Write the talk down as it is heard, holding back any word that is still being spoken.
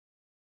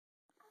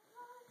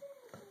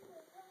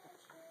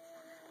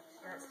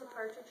the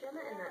partridge,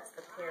 Emma, and that's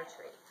the pear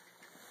tree.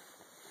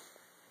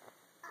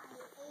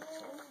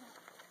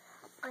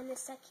 On the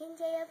second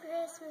day of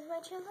Christmas, my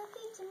true love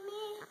gave to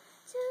me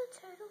 2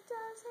 turtle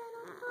doves and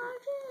a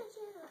partridge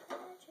in a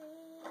pear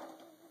tree.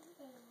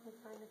 You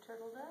find the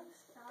turtle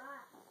doves?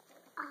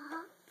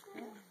 Uh-huh.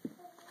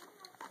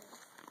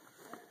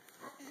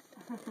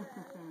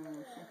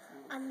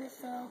 On the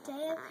third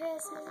day of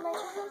Christmas, my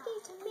true love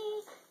gave to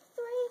me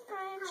 3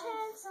 French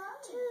hens,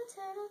 2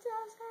 turtle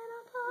doves and a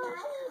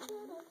partridge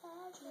in a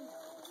pear tree.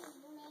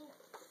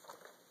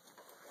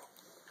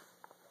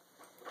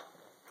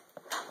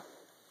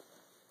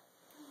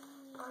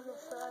 On the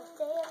fourth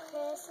day of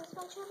Christmas,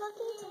 my true love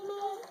gave to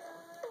me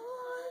 4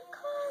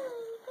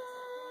 calling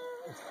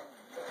birds,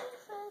 3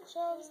 French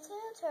hens, 2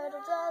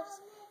 turtle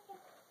doves,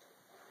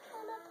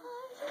 and a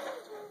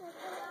partridge in a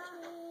pear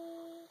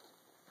tree.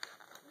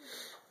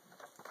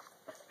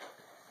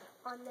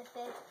 On the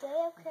 5th day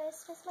of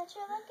Christmas, my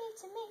true love gave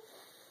to me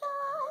 5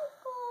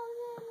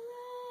 golden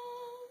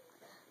rings,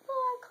 4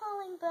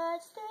 calling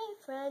birds, 3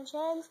 French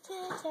hens, 2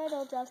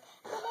 turtle doves,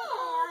 and a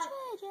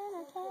partridge in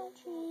a pear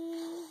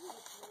tree.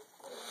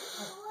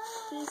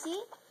 Do you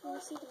see? Can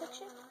you see the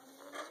picture?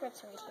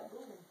 It's right here.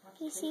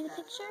 Can you see the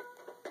picture?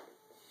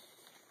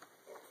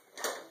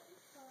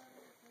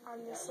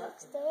 On the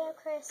 6th day of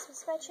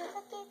Christmas, my true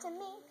love gave to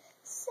me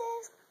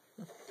 6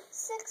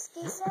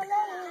 geese a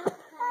laying, 5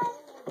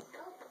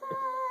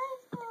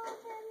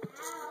 golden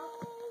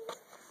rings,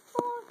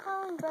 4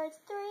 calling birds,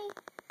 3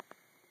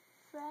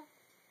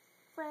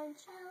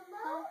 French hens.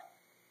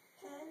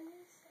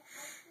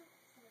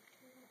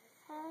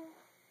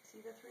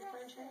 See the 3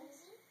 French hens?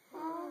 2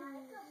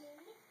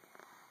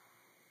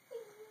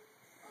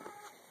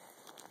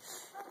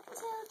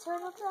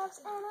 turtle doves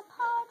and a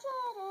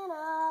partridge in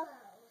a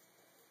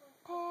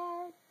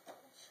pear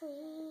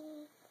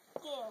tree.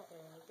 There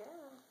you go.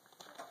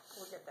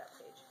 We'll get that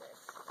page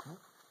first.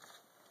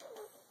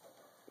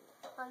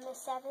 On the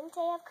 7th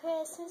day of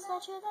Christmas, my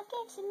true love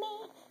gave to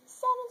me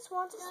 7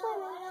 swans a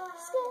swimming,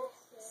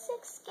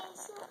 6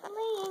 geese a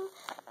laying,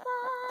 5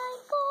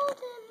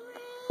 golden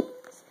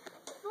rings,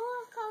 4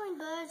 calling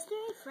birds,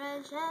 3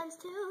 French hens,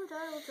 2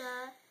 turtle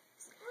doves,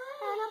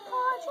 and a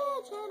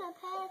partridge in a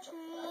pear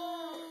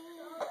tree.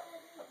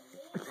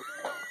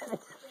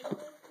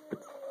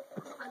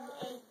 On the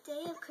 8th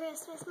day of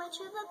Christmas, my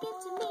true love gave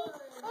to me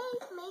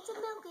 8 maids a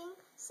milking,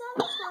 7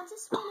 swans a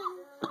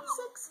swimming,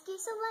 6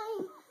 geese a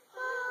laying, 5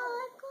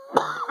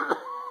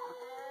 golden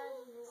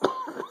rings, 4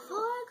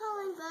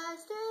 calling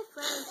birds, 3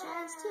 French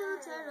hens, 2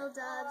 turtle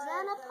doves,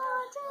 and a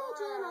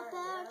partridge in a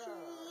pear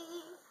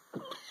tree.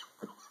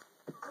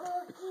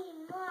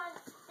 Cookie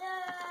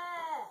Monster!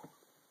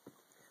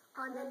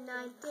 On the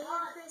 9th day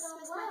of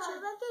Christmas, my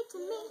true love gave to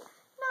me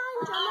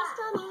 9 drummers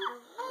drumming,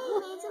 8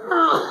 maids a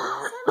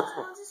milking, 7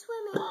 swans a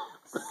swimming,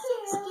 6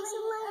 geese a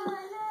laying,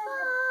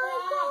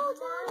 5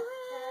 golden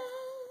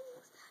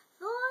rings,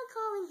 4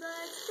 calling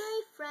birds,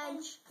 3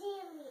 French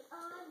hens,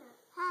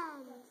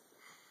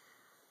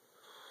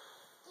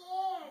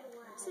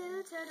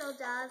 2 turtle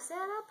doves, and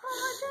a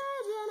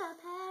partridge in a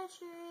pear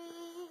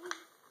tree.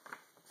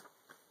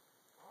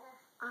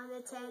 On the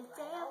 10th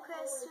day of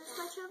Christmas,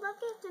 my true love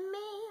gave to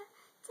me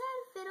 10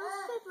 fiddles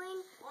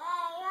fiddling, 9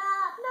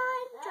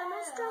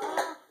 drummers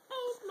drumming,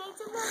 8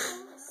 maids a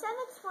milking, 7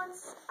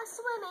 swans a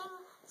swimming,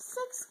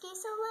 6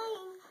 geese a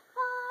laying,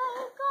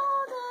 5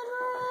 golden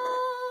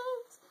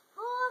rings,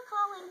 4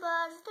 calling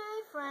birds, 3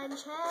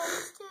 French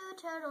hens, 2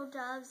 turtle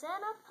doves,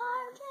 and a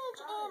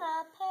partridge in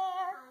a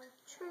pear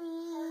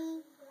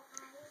tree.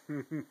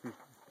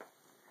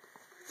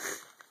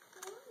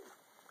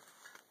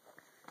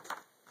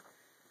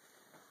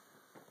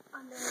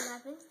 On the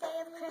 11th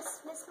day of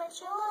Christmas, my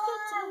true love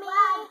gave to me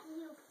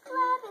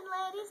 11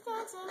 ladies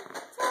dancing, 10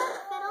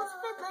 fiddles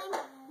fiddling,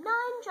 9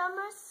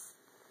 drummers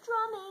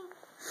drumming,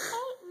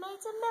 8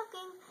 maids a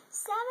milking,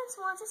 7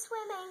 swans a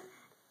swimming,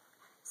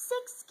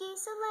 6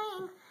 geese a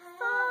laying,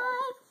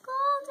 5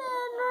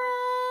 golden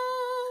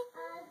rings,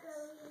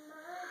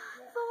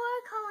 4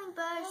 calling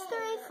birds,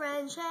 3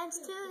 French hens,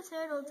 2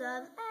 turtle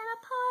doves, and a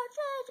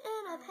partridge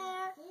in a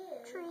pear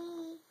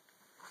tree.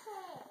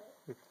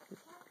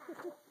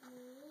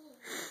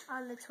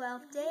 On the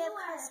 12th day of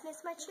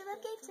Christmas, my true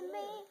love gave to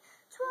me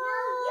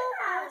 12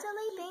 birds a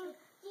leaping,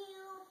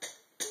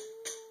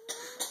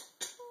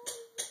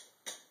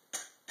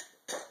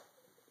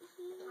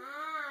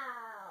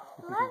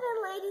 11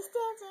 ladies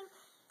dancing, 10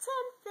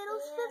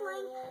 fiddles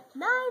fiddling,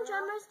 9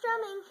 drummers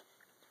drumming,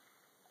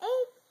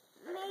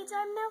 8 maids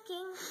are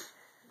milking,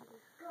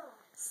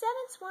 7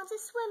 swans a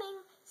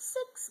swimming,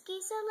 6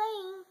 geese a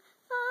laying,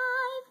 5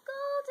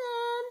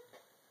 golden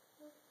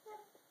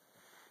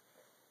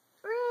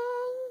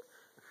rings,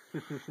 4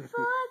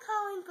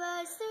 calling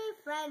birds, 3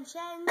 French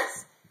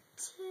hens,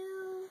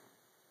 2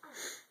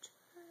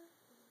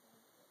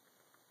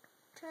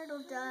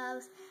 turtle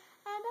doves,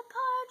 and a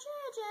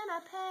partridge in a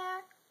pear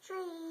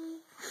tree.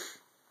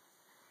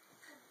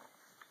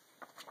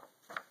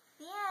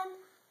 The end.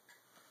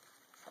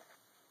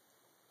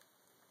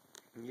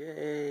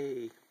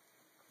 Yay!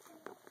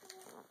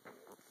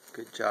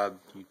 Good job,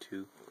 you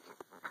two.